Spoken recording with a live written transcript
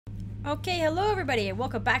Okay, hello everybody, and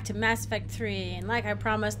welcome back to Mass Effect 3. And like I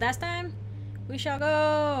promised last time, we shall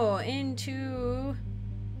go into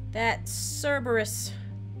that Cerberus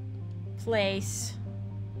place.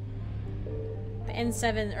 The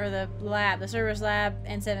N7, or the lab, the Cerberus lab,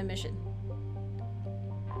 N7 mission.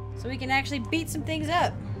 So we can actually beat some things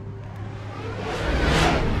up.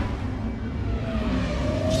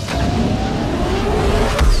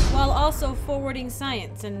 While also forwarding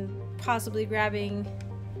science and possibly grabbing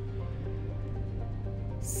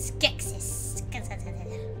Skeksis.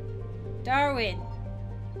 Darwin.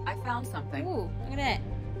 I found something. Ooh, look at that.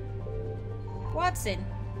 Watson.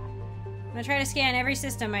 I'm gonna try to scan every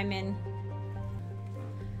system I'm in.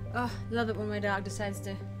 Oh, love it when my dog decides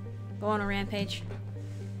to go on a rampage.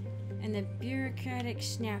 And the bureaucratic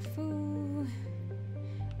snafu.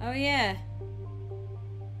 Oh yeah.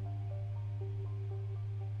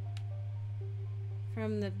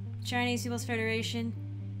 From the Chinese People's Federation,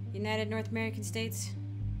 United North American States,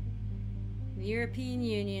 the European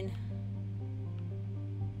Union.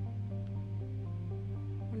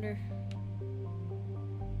 Wonder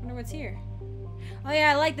what's here. Oh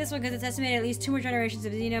yeah, I like this one because it's estimated at least 2 more generations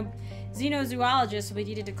of xenozoologists will be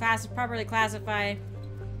needed to properly classify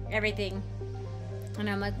everything. And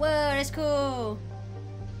I'm like, whoa, that's cool.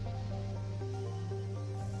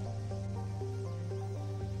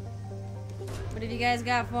 What have you guys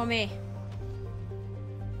got for me?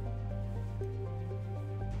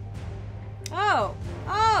 Oh!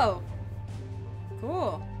 Oh!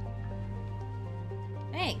 Cool.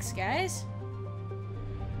 Thanks, guys.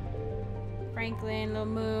 Franklin, little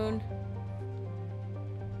moon.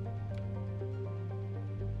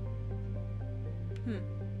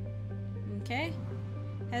 Okay.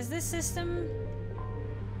 Has this system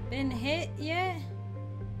been hit yet?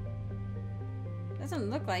 Doesn't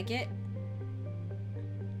look like it.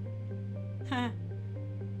 Huh.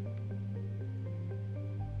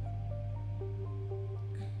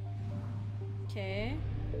 Okay.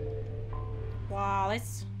 Wow,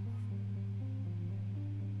 it's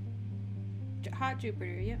hot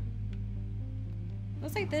Jupiter, yeah.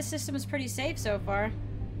 Looks like this system is pretty safe so far.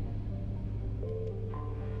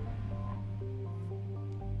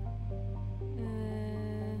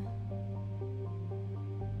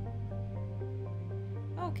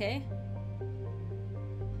 Okay.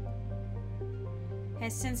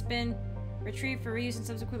 Has since been retrieved for reuse in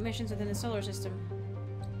subsequent missions within the solar system.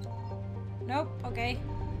 Nope, okay.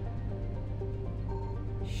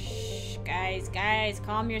 Shh, guys,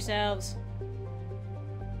 calm yourselves.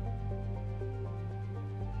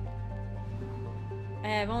 I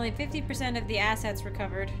have only 50% of the assets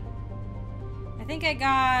recovered. I think I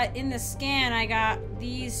got, in the scan, I got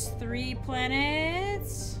these 3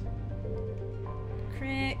 planets.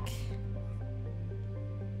 Crick.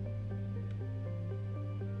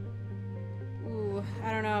 Ooh,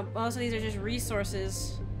 I don't know. Most of these are just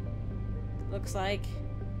resources. Looks like.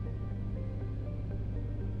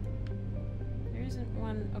 There isn't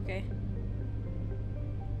one. Okay.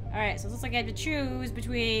 Alright, so it looks like I have to choose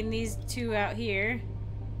between these 2 out here.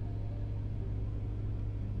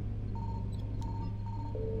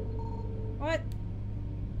 What?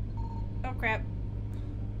 Oh crap.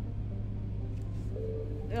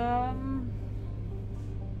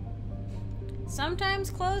 Sometimes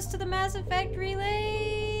close to the Mass Effect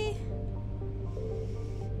relay?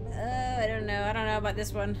 I don't know. I don't know about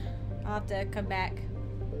this one. I'll have to come back.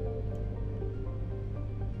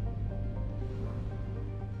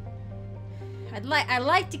 I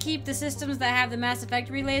like to keep the systems that have the Mass Effect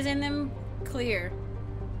relays in them clear.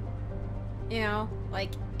 You know,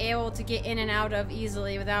 like able to get in and out of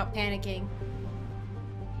easily without panicking.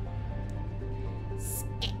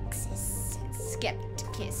 Skeksis.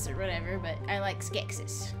 Skepticus or whatever, but I like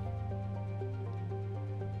Skeksis.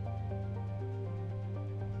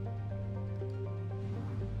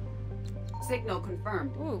 Signal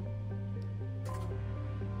confirmed. Ooh.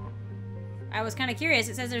 I was kind of curious.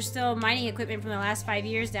 It says there's still mining equipment from the last 5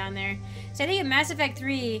 years down there. So I think in Mass Effect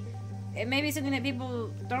 3, it may be something that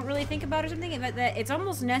people don't really think about or something, but that it's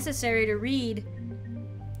almost necessary to read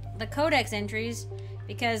the codex entries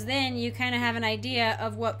because then you kind of have an idea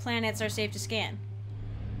of what planets are safe to scan.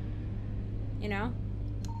 You know?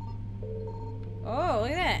 Oh,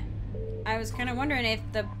 look at that. I was kind of wondering if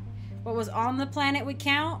what was on the planet would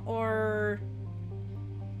count, or...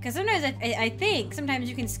 Because sometimes I think sometimes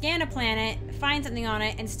you can scan a planet, find something on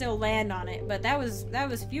it, and still land on it. But that was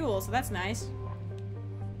fuel, so that's nice.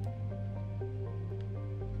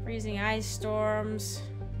 Freezing ice storms.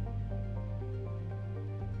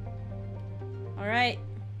 Alright.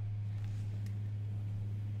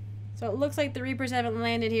 So it looks like the Reapers haven't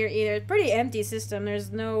landed here either. It's a pretty empty system.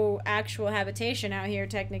 There's no actual habitation out here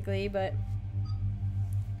technically, but...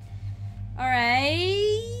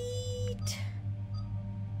 Alright.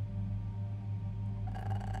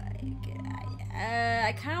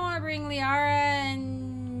 I kind of want to bring Liara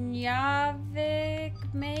and Yavik,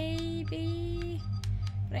 maybe?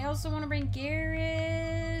 But I also want to bring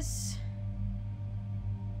Garrus.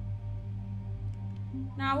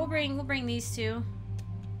 Nah, we'll bring these two.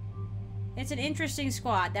 It's an interesting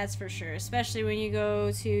squad, that's for sure. Especially when you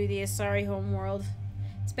go to the Asari homeworld.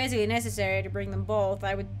 It's basically necessary to bring them both.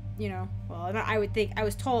 I would, you know, well, I would think, I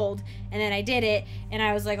was told, and then I did it, and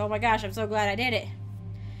I was like, oh my gosh, I'm so glad I did it.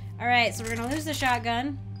 Alright, so we're gonna lose the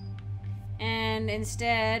shotgun. And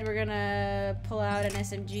instead, we're gonna pull out an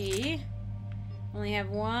SMG. Only have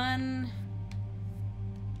one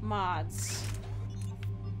mods.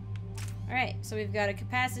 Alright, so we've got a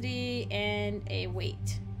capacity and a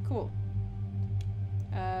weight. Cool.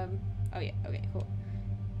 Oh yeah, okay, cool.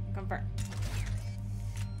 Confirm.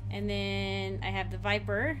 And then I have the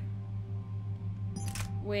Viper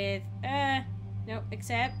with, nope,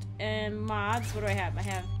 accept, and mods. What do I have? I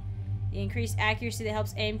have the increased accuracy that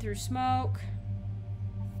helps aim through smoke.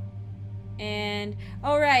 And,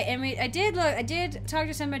 oh right, and I did talk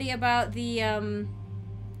to somebody about the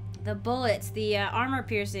bullets, the armor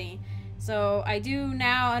piercing. So I do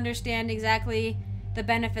now understand exactly the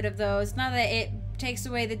benefit of those. Not that it takes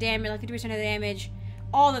away the damage, like 50% of the damage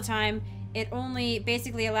all the time. It only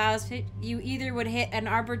basically allows you either would hit an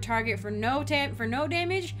armored target for no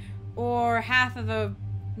damage, or half of a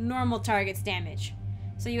normal target's damage.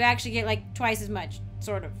 So you actually get like twice as much,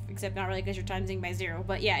 sort of, except not really because you're timesing by 0.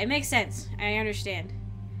 But yeah, it makes sense. I understand.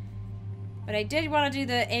 But I did want to do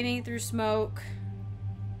the aiming through smoke.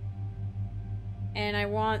 And I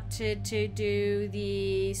wanted to do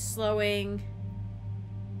the slowing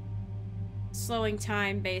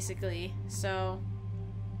time, basically. So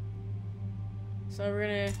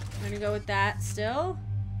we're gonna go with that still.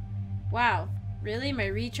 Wow, really? My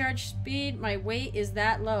recharge speed, my weight is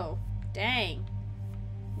that low. Dang.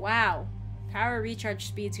 Wow. Power recharge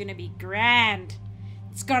speed's gonna be grand.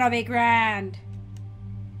 It's gonna be grand.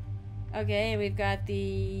 Okay, we've got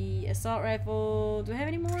the assault rifle. Do I have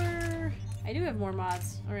any more? I do have more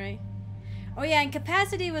mods. Alright. Oh yeah, and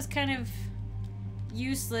capacity was kind of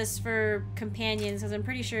useless for companions, because I'm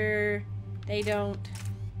pretty sure they don't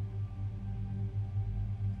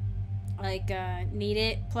like need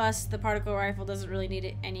it. Plus the particle rifle doesn't really need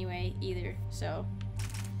it anyway either, so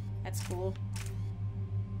that's cool.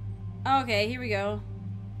 Okay, here we go.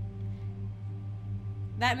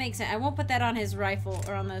 That makes sense. I won't put that on his rifle,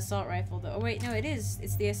 or on the assault rifle though. Oh wait, no, it is.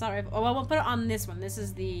 It's the assault rifle. Oh, I won't put it on this one. This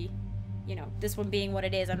is the, you know, this one being what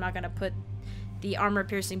it is. I'm not gonna put the armor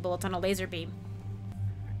piercing bullets on a laser beam.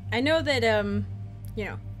 I know that you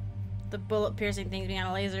know, the bullet piercing thing being on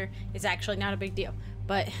a laser is actually not a big deal,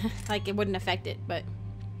 but like it wouldn't affect it. But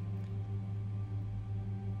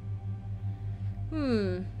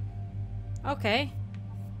okay,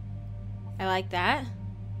 I like that.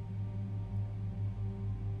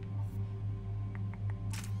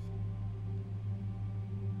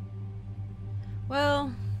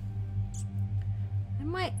 Well, I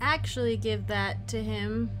might actually give that to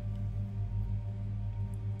him.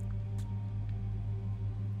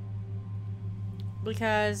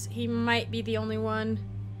 Because he might be the only one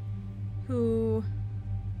who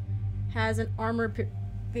has an armor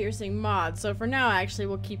piercing mod. So for now, actually,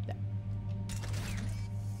 we'll keep that.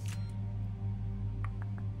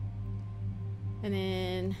 And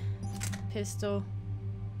then pistol.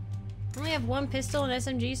 I only have one pistol and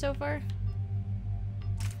SMG so far.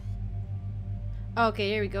 Okay,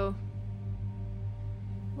 here we go.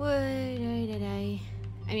 What did I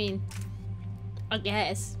mean, I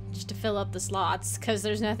guess just to fill up the slots, because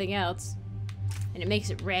there's nothing else, and it makes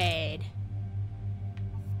it red.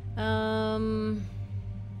 Oh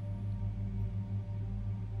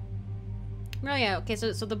yeah, okay,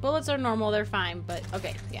 so the bullets are normal, they're fine, but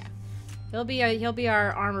okay, yeah, he'll be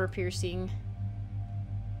our armor piercing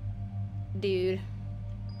dude.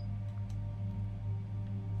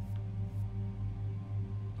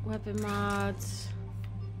 Weapon mods.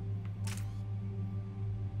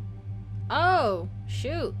 Oh,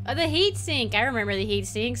 shoot. Oh, the heat sink. I remember the heat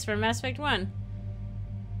sinks from Mass Effect 1.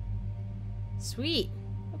 Sweet.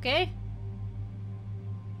 Okay.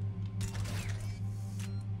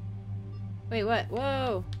 Wait, what?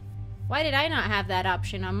 Whoa. Why did I not have that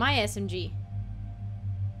option on my SMG?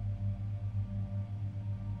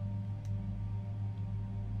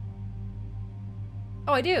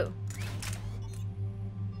 Oh, I do.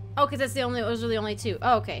 Oh, because those are the only two.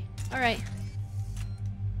 Oh, okay. Alright.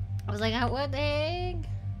 I was like, what the heck?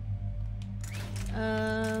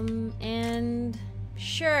 And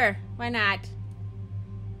sure, why not?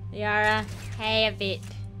 Liara, have it.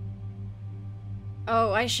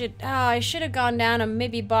 Oh, I should have gone down and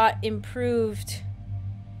maybe bought improved.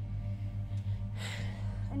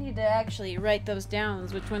 I need to actually write those down,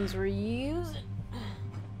 which ones we're using.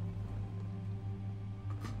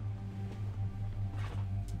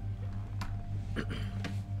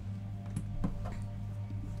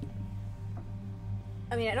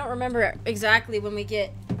 I mean, I don't remember exactly when we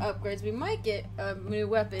get upgrades. We might get a new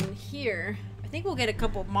weapon here. I think we'll get a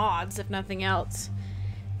couple mods, if nothing else.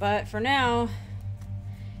 But for now,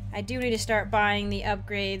 I do need to start buying the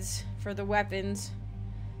upgrades for the weapons.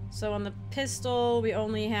 So on the pistol, we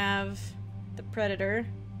only have the Predator.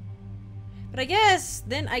 But I guess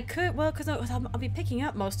then I could, well, because I'll be picking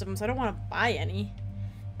up most of them, so I don't want to buy any.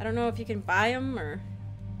 I don't know if you can buy them or...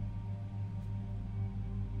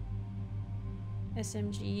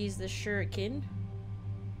 SMG's the Shuriken.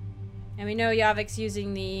 And we know Yavik's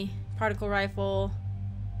using the particle rifle.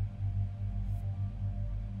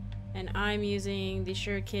 And I'm using the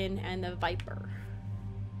Shuriken and the Viper.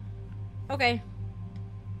 Okay.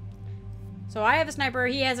 So I have a sniper,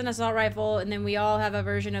 he has an assault rifle, and then we all have a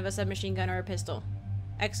version of a submachine gun or a pistol.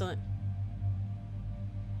 Excellent.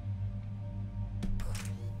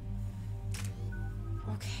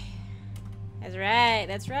 Okay.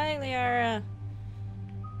 That's right, Liara.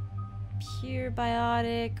 Pure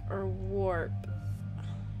biotic or warp.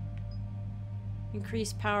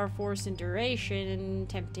 Increase power, force, and duration.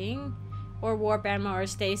 Tempting. Or warp ammo or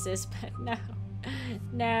stasis, but no.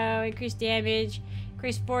 No. Increase damage.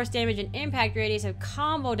 Increase force damage and impact radius of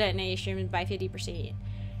combo detonation by 50%.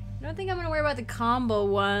 I don't think I'm gonna worry about the combo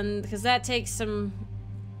one, because that takes some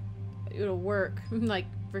work, like,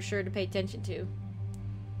 for sure to pay attention to.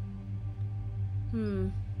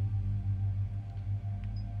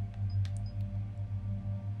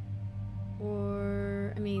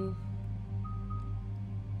 Or, I mean,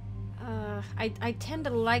 I tend to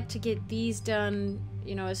like to get these done,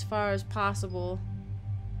 as far as possible.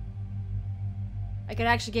 I could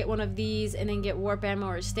actually get one of these and then get warp ammo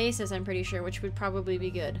or stasis, I'm pretty sure, which would probably be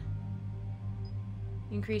good.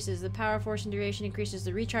 Increases the power, force, and duration, increases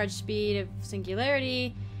the recharge speed of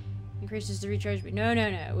singularity, increases the recharge speed. No.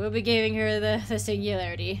 We'll be giving her the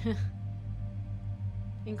singularity.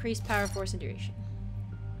 Increase power, force, and duration.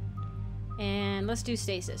 And let's do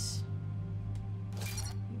stasis.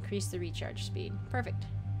 Increase the recharge speed. Perfect.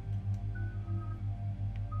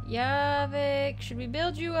 Yavik, should we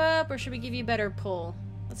build you up or should we give you better pull?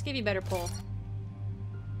 Let's give you better pull.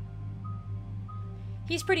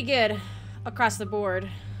 He's pretty good across the board.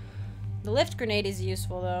 The lift grenade is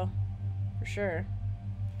useful though, for sure.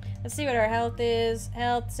 Let's see what our health is.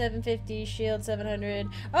 Health 750, shield 700.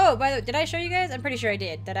 Oh, by the way, did I show you guys? I'm pretty sure I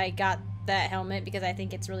did, that I got that helmet because I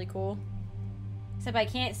think it's really cool. Except I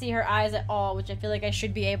can't see her eyes at all, which I feel like I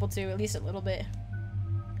should be able to, at least a little bit.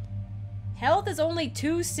 Health is only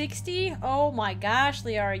 260? Oh my gosh,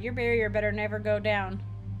 Liara, your barrier better never go down.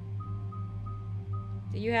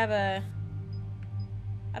 Do you have a...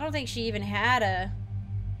 I don't think she even had a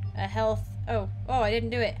health... Oh, I didn't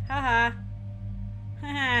do it. Haha.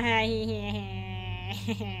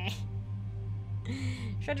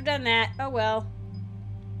 Should have done that. Oh well.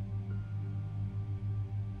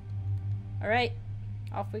 Alright.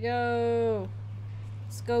 Off we go.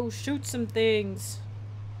 Let's go shoot some things.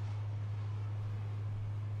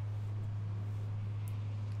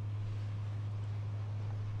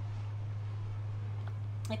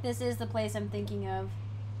 Like, this is the place I'm thinking of.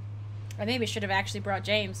 I maybe should have actually brought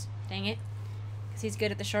James. Dang it. Because he's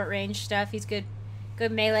good at the short range stuff. He's good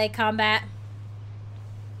melee combat.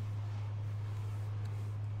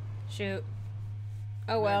 Shoot.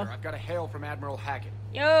 Oh well. I've got a hail from Admiral Hackett.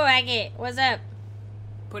 Yo, Hackett. What's up?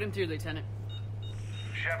 Put him through, Lieutenant.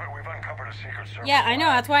 Shepard, we've uncovered a secret Cerberus. Yeah, I know.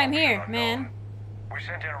 That's why I'm here, man. We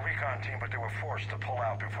sent in a recon team, but they were forced to pull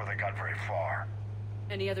out before they got very far.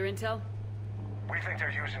 Any other intel? We think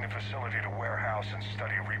they're using the facility to warehouse and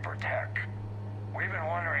study Reaper tech. We've been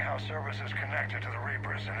wondering how Cerberus is connected to the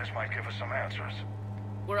Reapers, and this might give us some answers.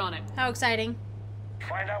 We're on it. How exciting.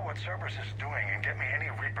 Find out what Cerberus is doing and get me any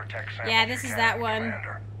Reaper tech samples. Yeah, this is that one.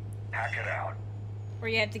 Commander. Hack it out.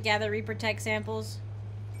 Where you have to gather Reaper tech samples.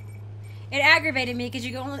 It aggravated me because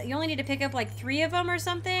you only need to pick up like 3 of them or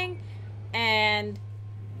something, and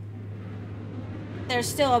there's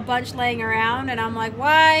still a bunch laying around, and I'm like,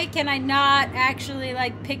 why can I not actually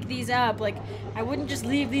like pick these up? Like, I wouldn't just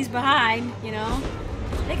leave these behind, you know?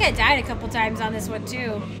 I think I died a couple times on this one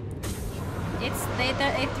too.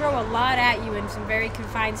 They throw a lot at you in some very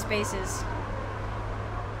confined spaces.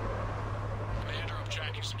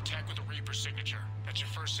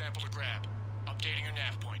 sample to grab. Updating your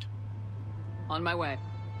nav point. On my way.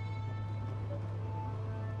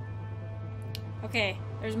 Okay,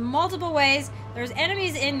 there's multiple ways. There's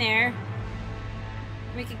enemies in there.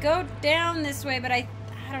 We could go down this way, but I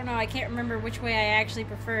don't know. I can't remember which way I actually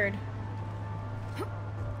preferred.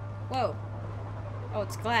 Whoa. Oh,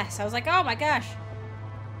 it's glass. I was like, oh my gosh.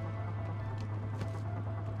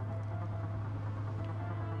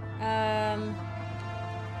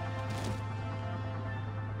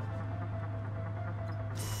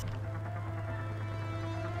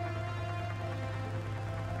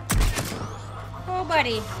 Oh,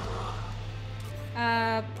 buddy.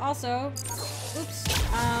 Also, oops.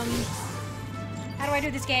 How do I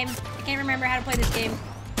do this game? I can't remember how to play this game.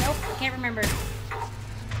 Nope, can't remember.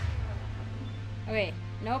 Okay,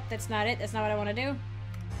 nope, that's not it. That's not what I want to do.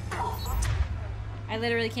 I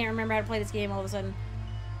literally can't remember how to play this game all of a sudden.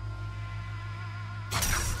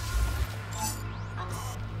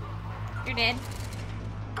 You're dead.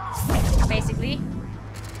 Basically.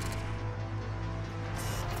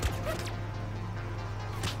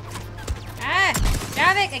 Ah!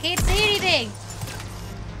 Stop it! I can't see anything!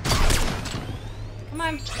 Come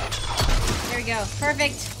on. There we go.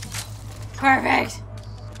 Perfect. Perfect!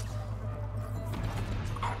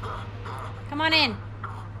 Come on in.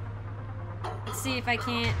 Let's see if I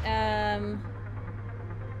can't,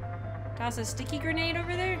 toss a sticky grenade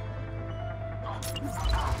over there.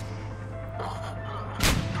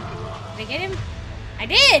 Did I get him? I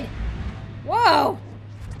did! Whoa!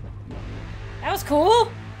 That was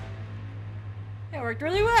cool! That worked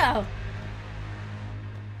really well.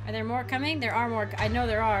 Are there more coming? There are more. I know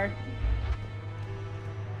there are.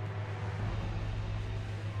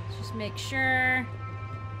 Let's just make sure.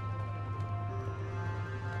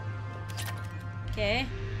 Okay.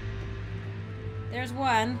 There's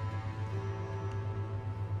one.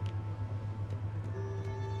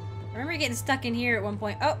 I remember getting stuck in here at one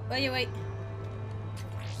point. Oh, wait.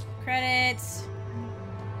 Credits.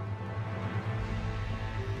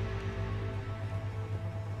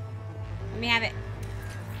 Let me have it.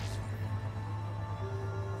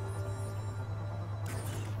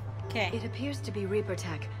 Okay. It appears to be Reaper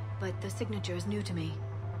tech, but the signature is new to me.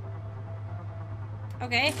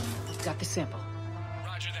 Okay. Got the sample.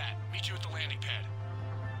 Roger that. Meet you at the landing pad.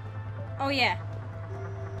 Oh, yeah.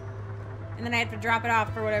 And then I have to drop it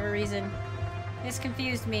off for whatever reason. This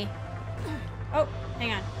confused me. Oh,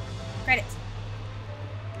 hang on. Credits.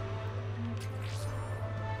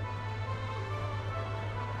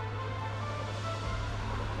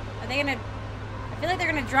 Are they gonna... I feel like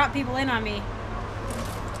they're gonna drop people in on me.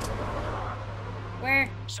 Where?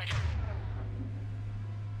 Second.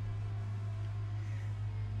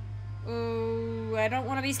 Ooh, I don't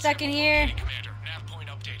want to be stuck in here. Commander, nav point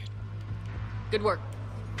updated. Good work.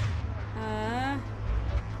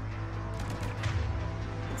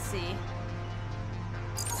 Let's see.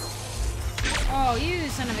 Oh, you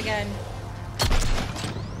son of a gun.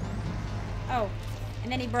 Oh,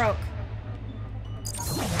 and then he broke.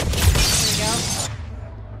 There we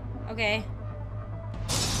go. Okay.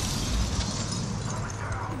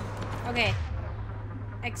 Okay.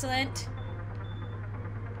 Excellent.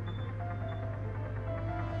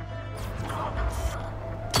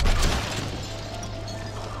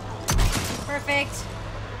 Perfect.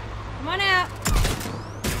 Come on out.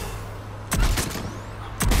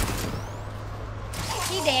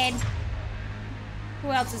 He dead.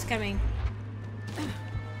 Who else is coming?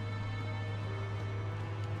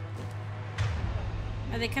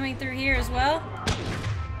 Are they coming through here as well?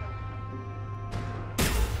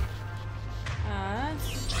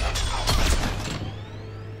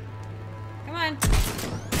 Come on.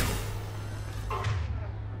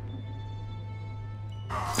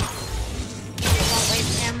 Won't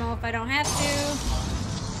waste ammo if I don't have to.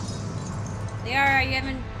 They are you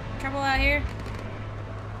having trouble out here?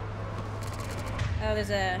 Oh,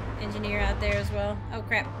 there's a engineer out there as well. Oh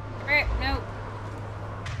crap. Crap, no.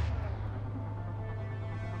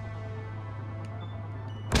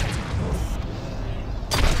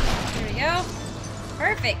 There we go.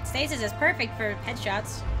 Perfect. Stasis is perfect for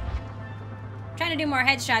headshots. I'm trying to do more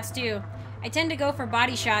headshots too. I tend to go for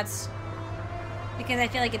body shots because I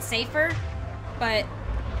feel like it's safer, but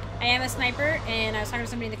I am a sniper, and I was talking to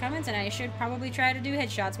somebody in the comments, and I should probably try to do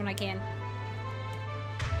headshots when I can.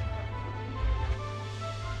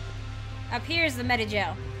 Up here is the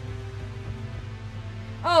Medi-Gel.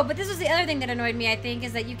 Oh, but this was the other thing that annoyed me, I think,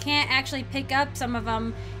 is that you can't actually pick up some of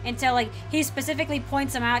them until, like, he specifically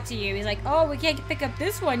points them out to you. He's like, oh, we can't pick up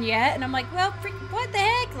this one yet. And I'm like, well, what the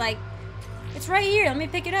heck? Like, it's right here. Let me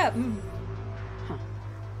pick it up. Huh.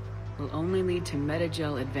 Will only lead to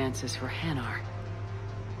Medi-Gel advances for Hanar.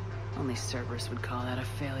 Only Cerberus would call that a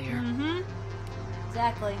failure. Mm-hmm.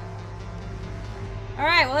 Exactly.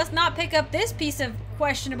 Alright, well, let's not pick up this piece of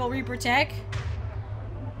questionable Reaper tech.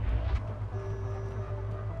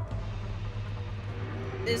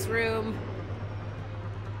 This room.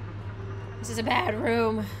 This is a bad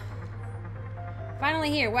room. Finally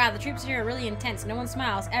here. Wow, the troops here are really intense. No one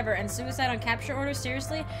smiles, ever. And suicide on capture orders?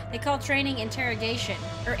 Seriously? They call training interrogation.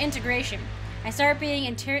 Or integration. I start being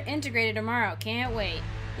integrated tomorrow. Can't wait.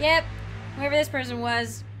 Yep. Whoever this person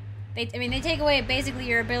was. They take away basically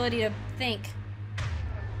your ability to think.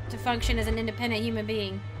 To function as an independent human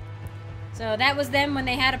being. So that was them when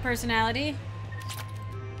they had a personality.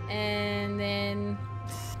 And then...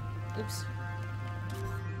 Oops.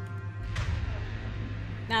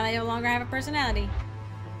 Now they no longer have a personality.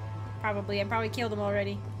 Probably. I probably killed them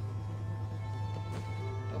already.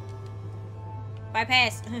 Oh.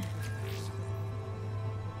 Bypass.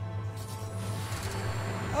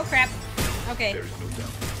 Oh crap. Okay. There's no doubt.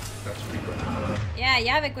 That's Reaper. Yeah,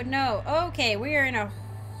 Yavik would know. Okay, we are in a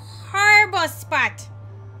horrible spot.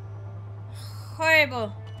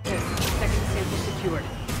 Horrible. Good. Second sample secured.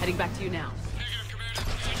 Heading back to you now.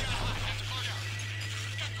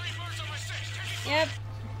 Yep.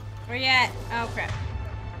 Where you at? Oh crap.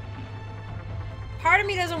 Part of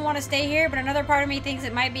me doesn't want to stay here, but another part of me thinks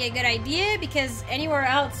it might be a good idea because anywhere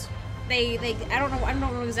else, I don't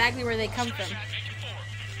know exactly where they come from.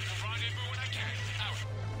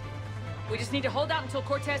 We just need to hold out until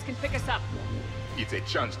Cortez can pick us up. It's a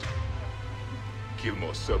chance to kill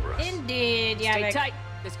more Cerberus. Indeed, Stay Yavik. tight.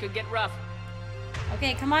 This could get rough.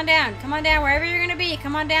 Okay, come on down. Come on down, wherever you're gonna be.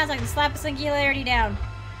 Come on down so I can slap a singularity down.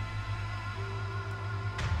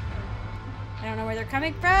 I don't know where they're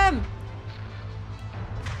coming from.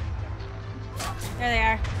 There they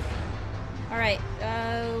are. Alright.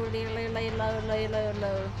 Oh,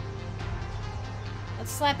 low.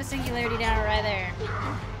 Let's slap a singularity down right there.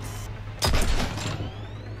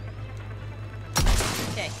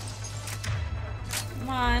 Okay. Come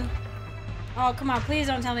on. Oh, come on. Please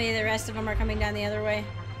don't tell me the rest of them are coming down the other way.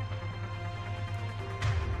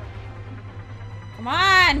 Come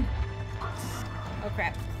on! Oh,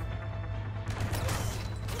 crap.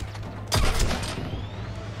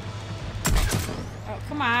 Oh,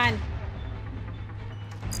 come on.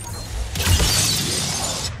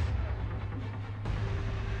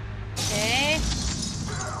 Okay.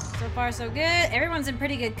 So far, so good. Everyone's in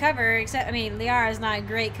pretty good cover, except, I mean, Liara's not a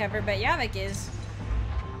great cover, but Yavik is.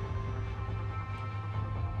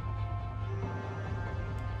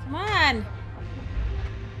 Come on.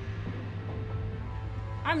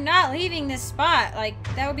 I'm not leaving this spot. Like,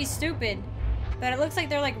 that would be stupid. But it looks like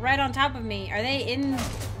they're, like, right on top of me. Are they in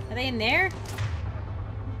there?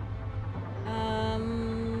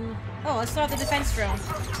 Oh, let's throw out the defense drone.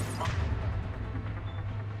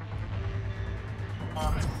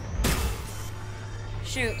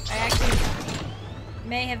 Shoot, I actually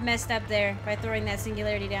may have messed up there by throwing that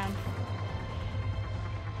singularity down.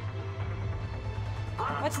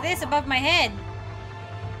 What's this above my head?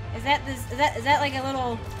 Is that like a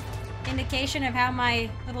little indication of how my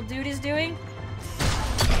little dude is doing?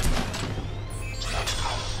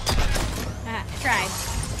 Ah,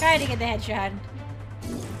 I tried to get the headshot.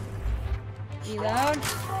 Reload.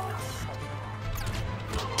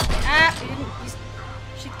 Ah,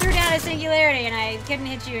 she threw down a singularity and I couldn't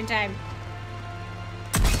hit you in time.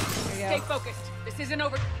 There we go. Stay focused. This isn't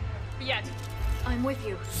over yet. I'm with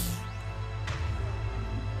you.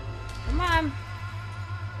 Come on.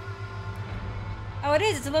 Oh, it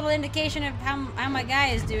is. It's a little indication of how my guy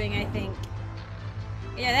is doing, I think.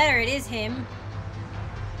 Yeah, that or it is him.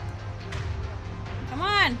 Come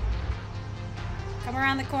on. Come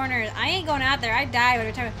around the corners. I ain't going out there. I die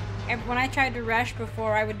when I tried to rush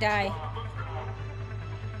before. I would die.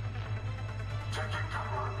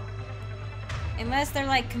 Unless they're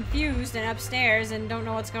like confused and upstairs and don't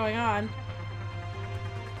know what's going on.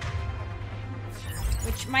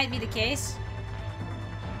 Which might be the case.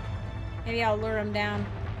 Maybe I'll lure them down.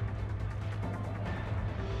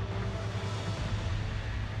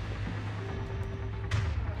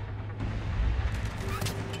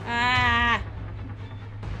 Ah!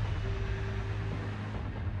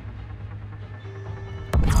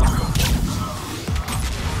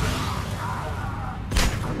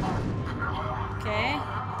 Okay.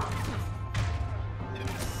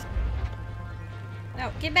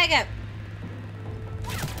 No, get back up.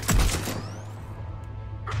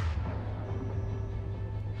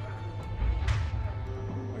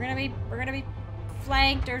 We're gonna be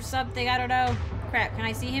flanked or something. I don't know. Crap, can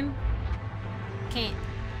I see him? Can't.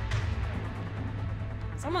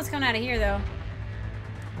 Someone's coming out of here though.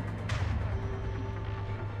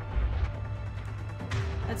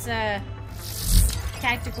 Let's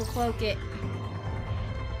tactical cloak it.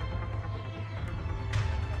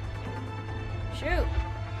 Shoot.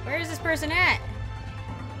 Where is this person at?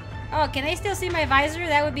 Oh, can they still see my visor?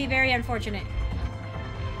 That would be very unfortunate.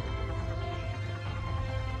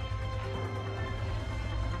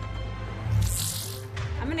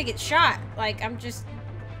 I'm gonna get shot. Like, I'm just...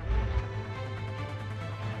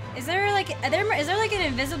 Is there like... Is there like an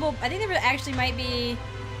invisible... I think there actually might be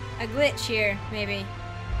a glitch here, maybe.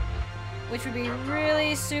 Which would be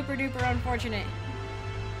really super duper unfortunate.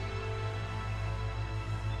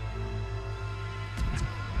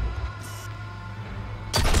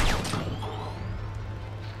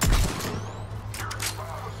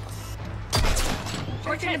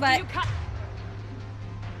 Cortez, butt. do you copy?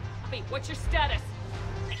 What's your status?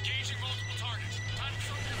 Engaging multiple targets. Time to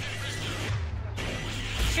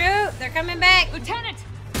show Shoot! They're coming back! Lieutenant!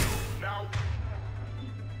 Now.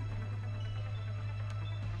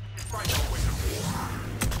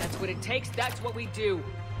 That's what it takes. That's what we do.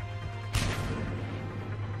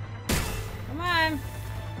 Come on.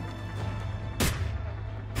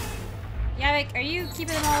 Yavik, are you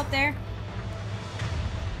keeping them all up there?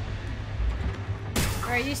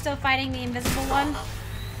 Or are you still fighting the invisible one?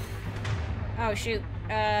 Oh, shoot.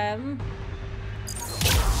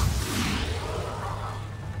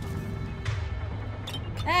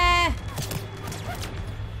 Ah!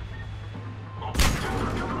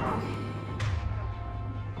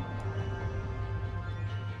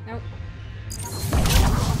 Nope.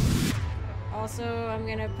 Also, I'm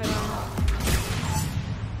gonna put on...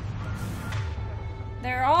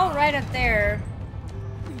 They're all right up there.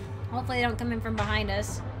 Hopefully they don't come in from behind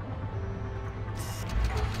us.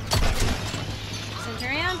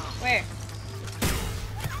 Centurion? Where?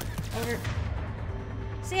 Over.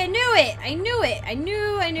 See, I knew it! I knew it! I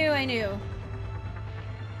knew.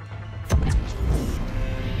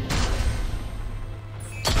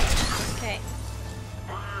 Okay.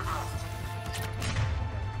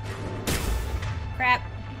 Crap.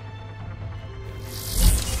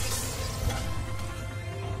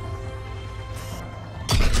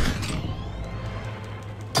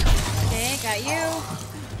 Okay, got you.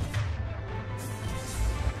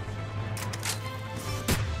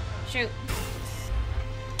 Shoot.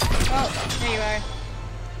 Oh, there you are.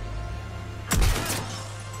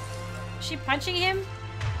 Is she punching him?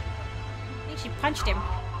 I think she punched him.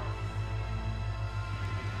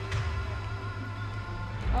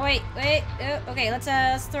 Oh wait. Okay, let's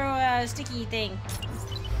throw a sticky thing.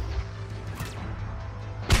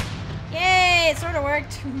 Yay! It sort of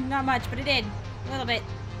worked. Not much, but it did. A little bit.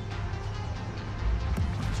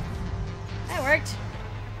 That worked.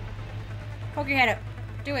 Poke your head up.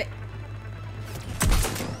 Do it.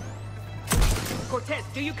 Cortez,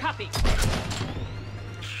 do you copy?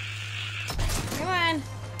 Come on.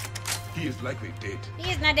 He is likely dead.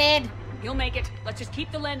 He is not dead. You'll make it. Let's just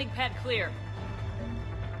keep the landing pad clear.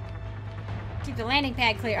 Keep the landing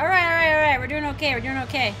pad clear. Alright. We're doing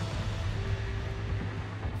okay.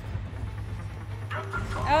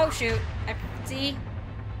 Oh, shoot. See?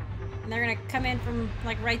 And they're gonna come in from,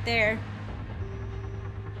 like, right there.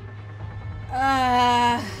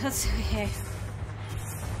 That's okay.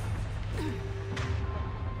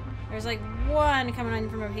 There's, like, one coming in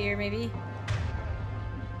from over here, maybe.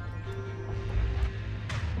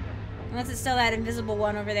 Unless it's still that invisible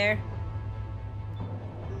one over there.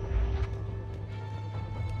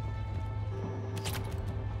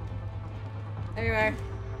 There you are.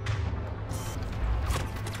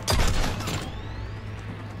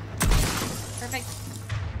 Perfect.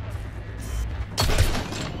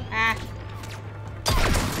 Ah.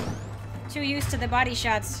 Too used to the body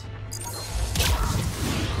shots.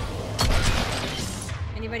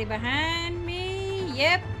 Anybody behind me?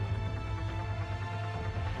 Yep.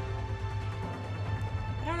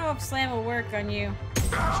 I don't know if slam will work on you.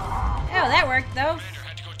 Oh, that worked though. Commander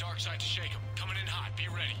had to go dark side to shake him. Coming in hot. Be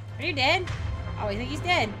ready. Are you dead? Oh, I think he's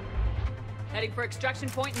dead. Heading for extraction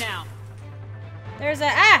point now. There's a...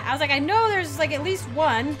 Ah! I was like, I know there's like at least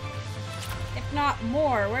one. If not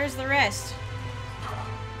more. Where's the rest?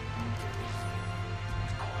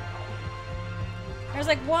 There's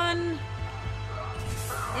like one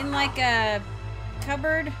in like a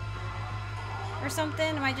cupboard or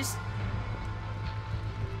something. Am I just...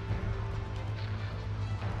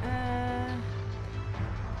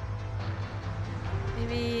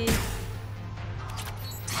 Maybe...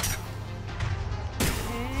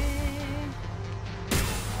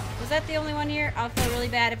 Was that the only one here? I'll feel really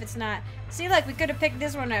bad if it's not. See, look, we could have picked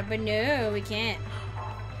this one up, but no, we can't.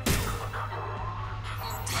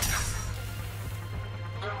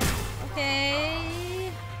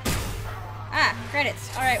 Okay. Ah, crap.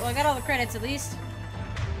 Credits. Alright, well I got all the credits at least.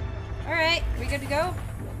 Alright, we good to go?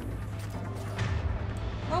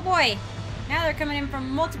 Oh boy! Now they're coming in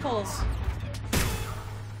from multiples.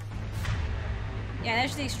 Yeah,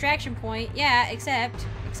 there's the extraction point. Yeah, except.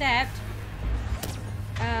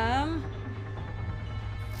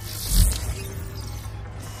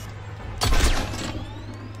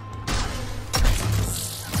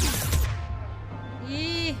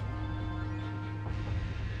 Yee.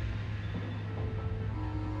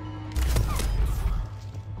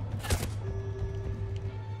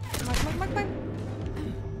 Come on.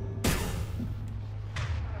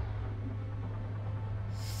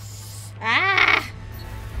 Ah!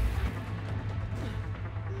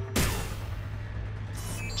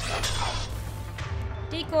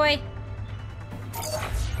 Decoy.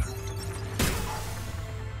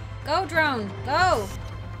 Go, drone. Go.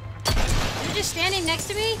 You're just standing next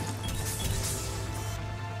to me?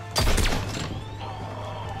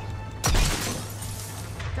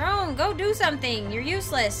 Drone, go do something. You're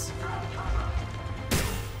useless.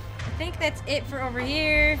 I think that's it for over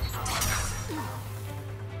here.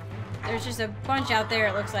 There's just a bunch out there,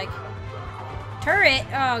 it looks like. Turret?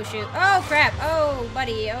 Oh, shoot. Oh, crap. Oh,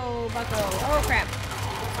 buddy. Oh, bucko. Oh, crap.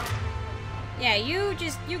 Yeah, you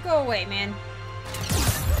go away, man.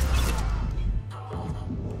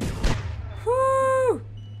 Whoo!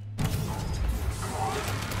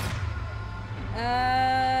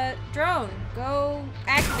 Drone, go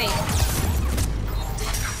activate.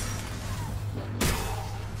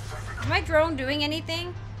 Is my drone doing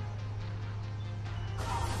anything?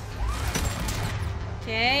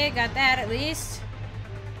 Okay, got that at least.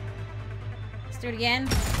 Let's do it again.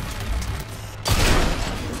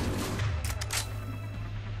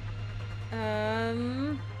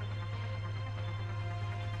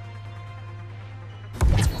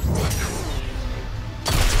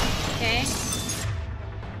 Okay.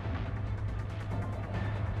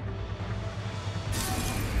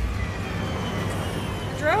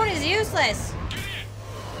 The drone is useless.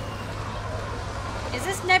 Is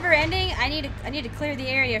this never ending? I need to clear the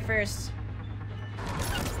area first.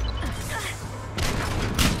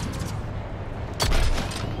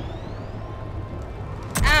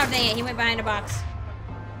 Oh dang it, he went behind a box.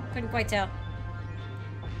 Couldn't quite tell.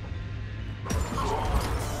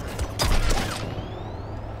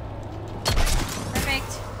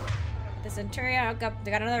 Perfect. The Centurion, oh,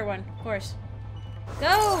 they got another one, of course.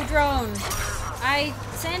 Go, drone! I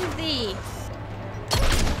send thee.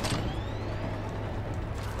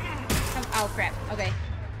 Oh crap, okay.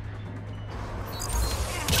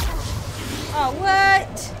 Oh,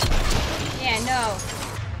 what? Yeah, no.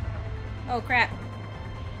 Oh crap.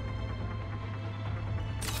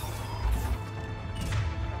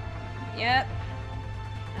 Yep.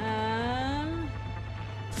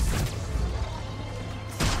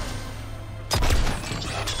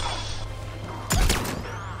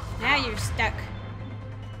 Now you're stuck.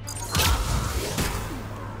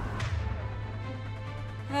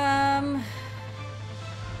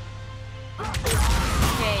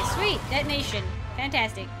 Okay, sweet. Detonation.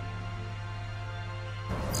 Fantastic.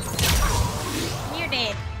 You're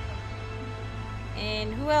dead.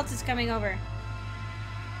 And who else is coming over?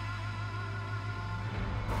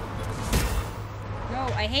 No,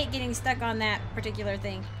 I hate getting stuck on that particular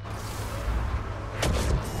thing.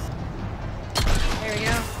 There we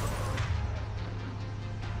go.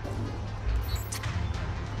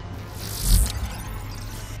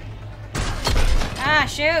 Ah,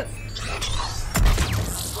 shoot!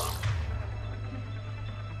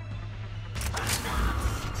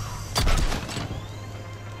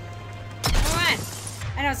 Come on!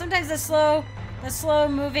 I know, sometimes the slow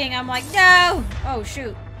moving, I'm like, no! Oh,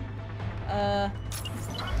 shoot.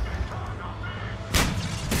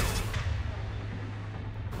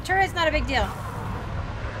 Turret's not a big deal.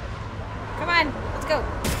 Come on, let's go.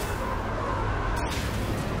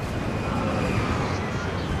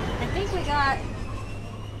 I think we got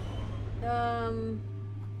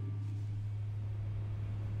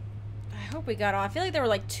I hope we got all. I feel like there were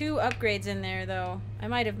like 2 upgrades in there though. I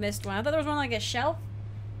might have missed one. I thought there was one like a shelf,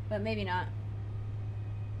 but maybe not.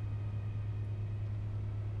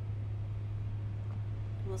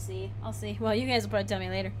 We'll see. I'll see. Well, you guys will probably tell me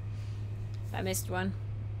later if I missed one.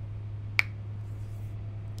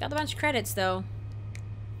 Got a bunch of credits though.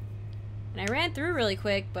 And I ran through really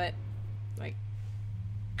quick, but like...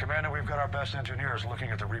 Commander, we've got our best engineers looking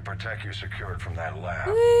at the Reaper tech you secured from that lab.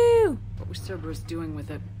 Woo! What was Cerberus doing with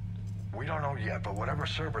it? We don't know yet, but whatever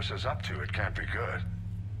Cerberus is up to, it can't be good.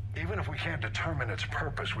 Even if we can't determine its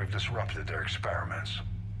purpose, we've disrupted their experiments.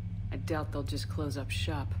 I doubt they'll just close up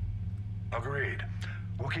shop. Agreed.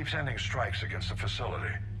 We'll keep sending strikes against the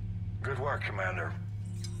facility. Good work, Commander.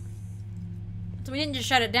 So we didn't just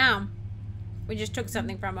shut it down. We just took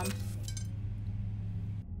something from them.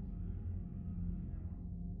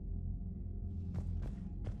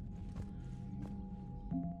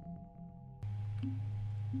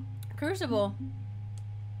 Crucible.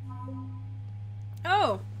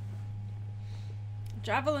 Oh!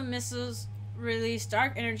 Javelin missiles release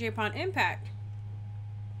dark energy upon impact.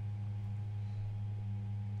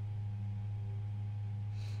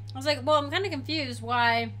 I was like, well, I'm kind of confused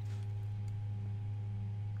why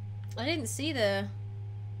I didn't see the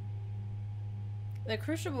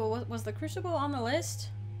Crucible. Was the Crucible on the list?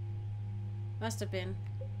 Must have been,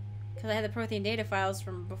 because I had the Prothean data files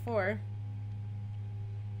from before.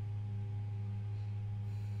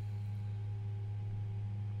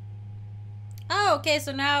 Oh, okay,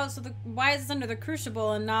 so now, why is this under the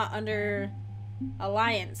Crucible and not under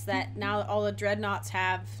Alliance? That now all the Dreadnoughts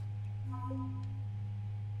have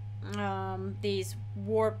these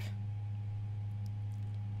warp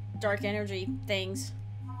dark energy things.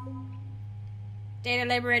 Data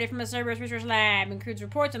liberated from the Cerberus research lab includes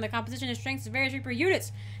reports on the composition and strengths of various Reaper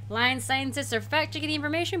units. Alliance scientists are fact-checking the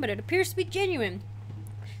information, but it appears to be genuine.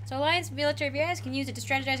 So Alliance military VIs can use it to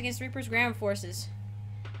strategize against Reaper's ground forces.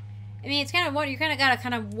 I mean, it's kind of you kind of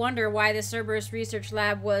gotta wonder why the Cerberus research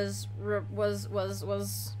lab was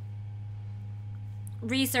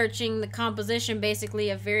researching the composition basically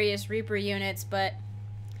of various Reaper units, but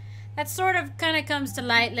that sort of kind of comes to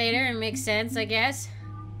light later and makes sense, I guess.